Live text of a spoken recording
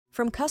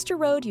From Custer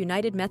Road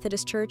United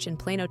Methodist Church in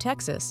Plano,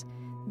 Texas,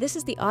 this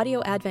is the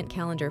audio Advent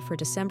calendar for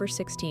December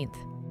 16th.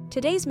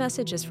 Today's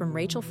message is from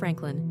Rachel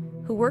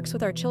Franklin, who works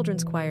with our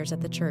children's choirs at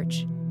the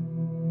church.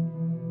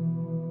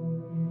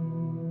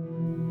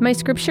 My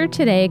scripture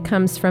today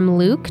comes from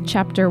Luke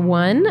chapter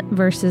 1,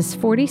 verses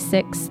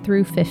 46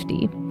 through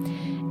 50.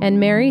 And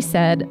Mary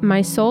said,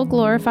 "My soul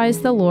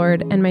glorifies the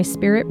Lord, and my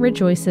spirit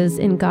rejoices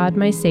in God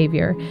my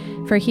Savior,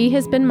 for he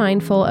has been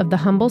mindful of the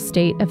humble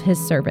state of his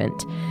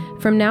servant.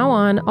 From now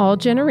on, all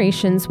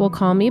generations will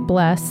call me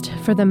blessed,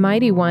 for the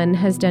Mighty One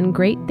has done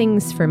great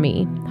things for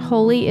me.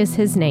 Holy is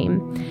his name.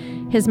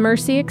 His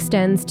mercy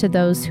extends to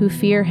those who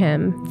fear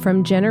him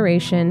from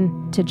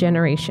generation to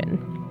generation."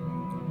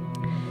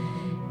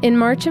 In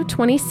March of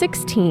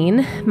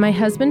 2016, my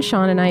husband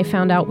Sean and I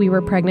found out we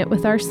were pregnant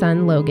with our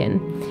son,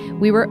 Logan.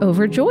 We were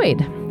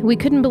overjoyed. We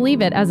couldn't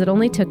believe it, as it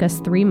only took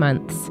us 3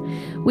 months.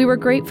 We were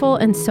grateful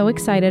and so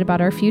excited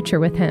about our future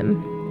with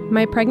him.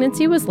 My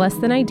pregnancy was less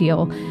than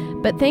ideal,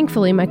 but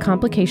thankfully my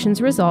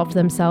complications resolved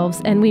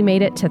themselves and we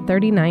made it to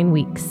 39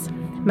 weeks.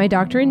 My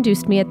doctor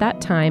induced me at that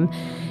time,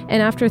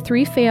 and after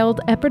 3 failed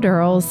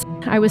epidurals,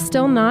 I was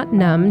still not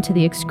numb to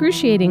the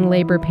excruciating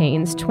labor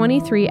pains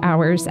 23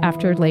 hours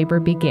after labor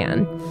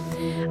began.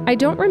 I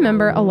don't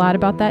remember a lot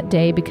about that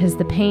day because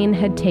the pain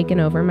had taken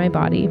over my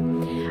body.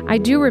 I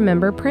do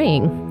remember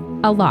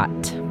praying a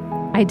lot.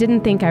 I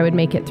didn't think I would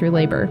make it through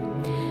labor.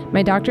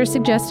 My doctor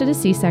suggested a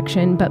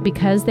C-section, but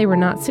because they were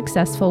not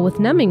successful with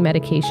numbing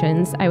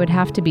medications, I would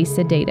have to be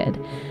sedated.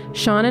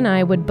 Sean and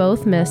I would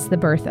both miss the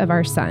birth of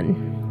our son.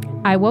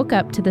 I woke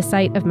up to the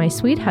sight of my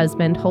sweet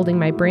husband holding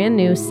my brand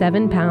new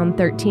 7-pound,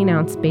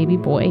 13-ounce baby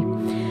boy.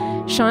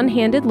 Sean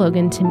handed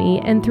Logan to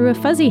me, and through a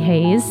fuzzy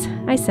haze,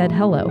 I said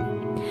hello.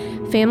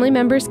 Family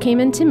members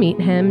came in to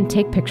meet him,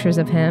 take pictures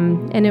of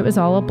him, and it was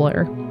all a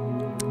blur.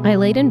 I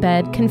laid in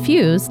bed,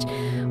 confused,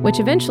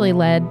 which eventually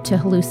led to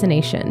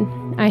hallucination.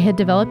 I had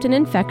developed an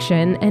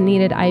infection and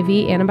needed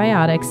IV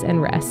antibiotics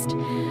and rest.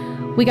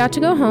 We got to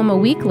go home a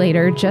week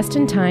later, just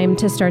in time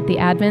to start the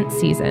Advent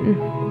season.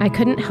 I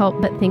couldn't help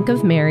but think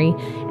of Mary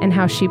and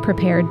how she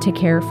prepared to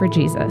care for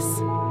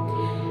Jesus.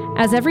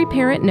 As every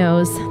parent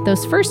knows,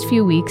 those first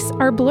few weeks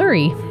are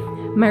blurry.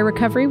 My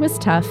recovery was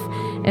tough,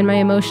 and my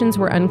emotions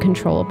were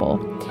uncontrollable.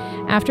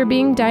 After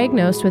being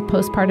diagnosed with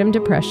postpartum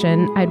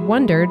depression, I'd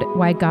wondered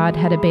why God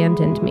had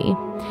abandoned me.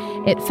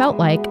 It felt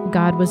like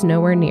God was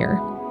nowhere near.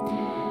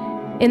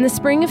 In the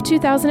spring of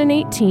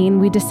 2018,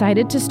 we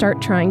decided to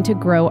start trying to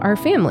grow our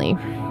family.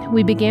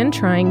 We began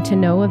trying to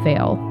no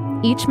avail.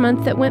 Each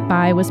month that went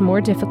by was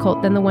more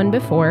difficult than the one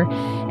before,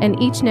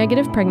 and each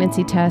negative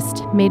pregnancy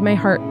test made my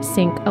heart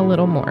sink a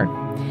little more.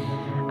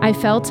 I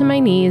fell to my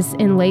knees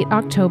in late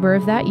October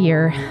of that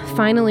year,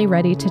 finally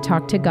ready to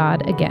talk to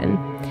God again.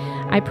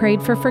 I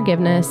prayed for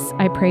forgiveness,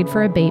 I prayed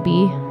for a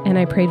baby, and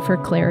I prayed for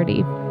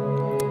clarity.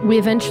 We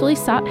eventually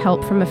sought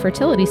help from a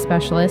fertility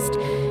specialist,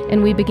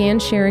 and we began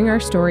sharing our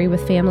story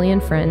with family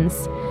and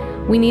friends.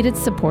 We needed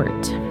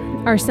support.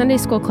 Our Sunday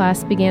school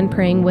class began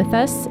praying with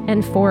us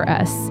and for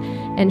us,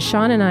 and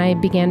Sean and I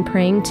began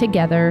praying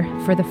together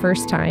for the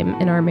first time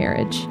in our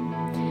marriage.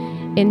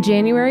 In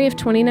January of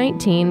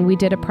 2019, we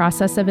did a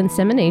process of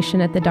insemination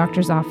at the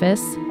doctor's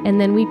office,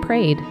 and then we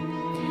prayed.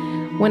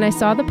 When I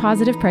saw the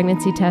positive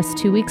pregnancy test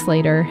 2 weeks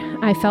later,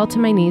 I fell to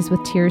my knees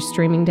with tears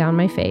streaming down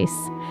my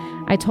face.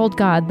 I told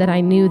God that I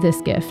knew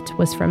this gift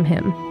was from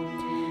him.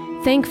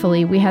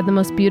 Thankfully, we had the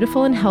most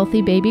beautiful and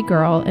healthy baby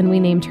girl, and we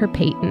named her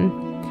Peyton.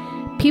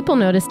 People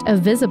noticed a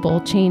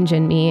visible change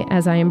in me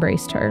as I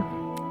embraced her.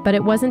 But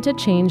it wasn't a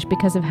change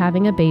because of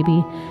having a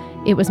baby,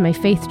 it was my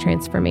faith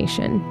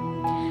transformation.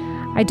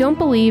 I don't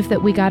believe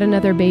that we got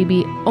another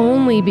baby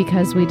only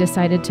because we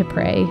decided to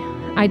pray.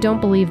 I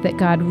don't believe that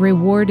God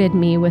rewarded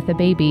me with a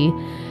baby,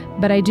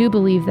 but I do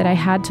believe that I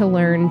had to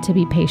learn to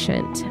be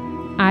patient.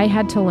 I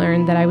had to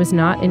learn that I was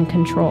not in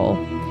control.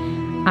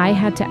 I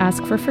had to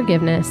ask for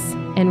forgiveness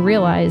and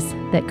realize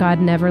that God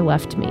never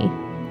left me.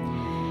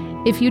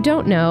 If you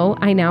don't know,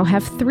 I now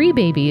have 3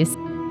 babies.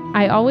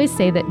 I always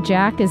say that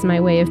Jack is my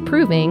way of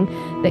proving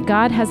that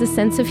God has a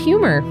sense of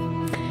humor.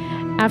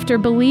 After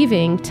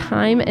believing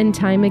time and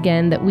time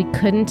again that we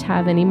couldn't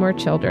have any more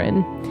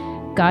children,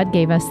 God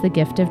gave us the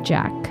gift of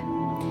Jack.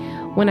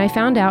 When I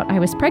found out I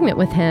was pregnant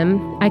with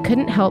him, I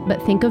couldn't help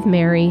but think of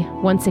Mary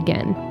once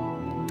again.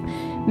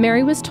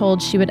 Mary was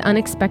told she would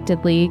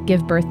unexpectedly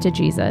give birth to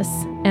Jesus,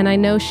 and I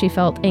know she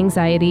felt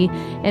anxiety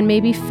and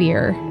maybe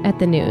fear at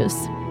the news.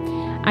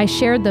 I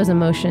shared those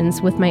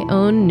emotions with my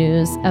own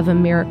news of a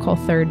miracle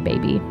 3rd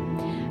baby.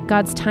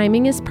 God's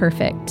timing is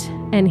perfect,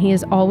 and he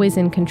is always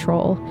in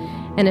control,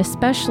 and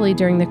especially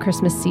during the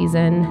Christmas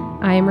season,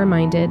 I am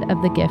reminded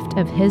of the gift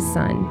of his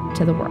son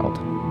to the world.